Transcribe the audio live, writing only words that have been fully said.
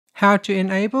How to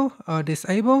enable or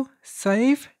disable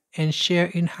save and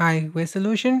share in high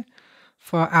resolution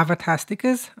for avatar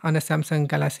stickers on the Samsung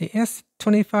Galaxy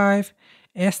S25,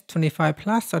 S25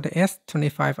 Plus or the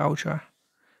S25 Ultra.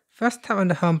 First, tap on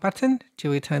the home button to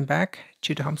return back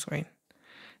to the home screen.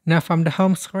 Now from the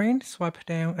home screen, swipe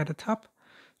down at the top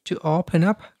to open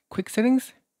up quick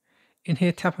settings. In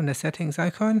here, tap on the settings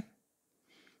icon.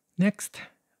 Next,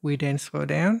 we then scroll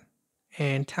down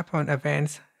and tap on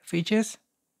advanced features.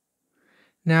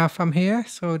 Now from here,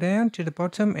 scroll down to the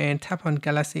bottom and tap on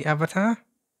Galaxy Avatar.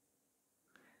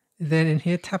 Then in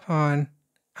here, tap on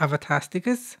Avatar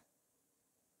Stickers.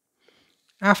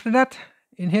 After that,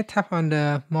 in here, tap on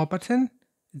the More button,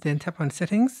 then tap on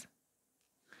Settings.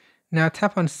 Now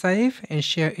tap on Save and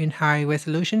Share in High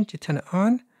Resolution to turn it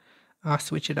on or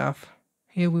switch it off.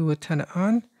 Here we will turn it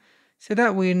on so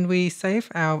that when we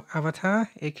save our avatar,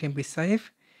 it can be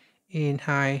saved in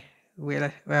high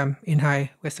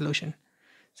resolution.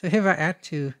 So here I add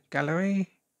to gallery,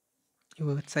 it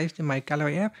will save to my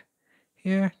gallery app.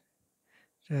 Here,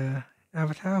 the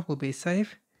avatar will be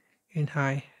saved in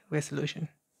high resolution.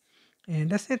 And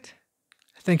that's it.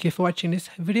 Thank you for watching this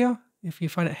video. If you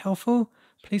find it helpful,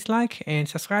 please like and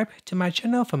subscribe to my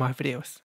channel for more videos.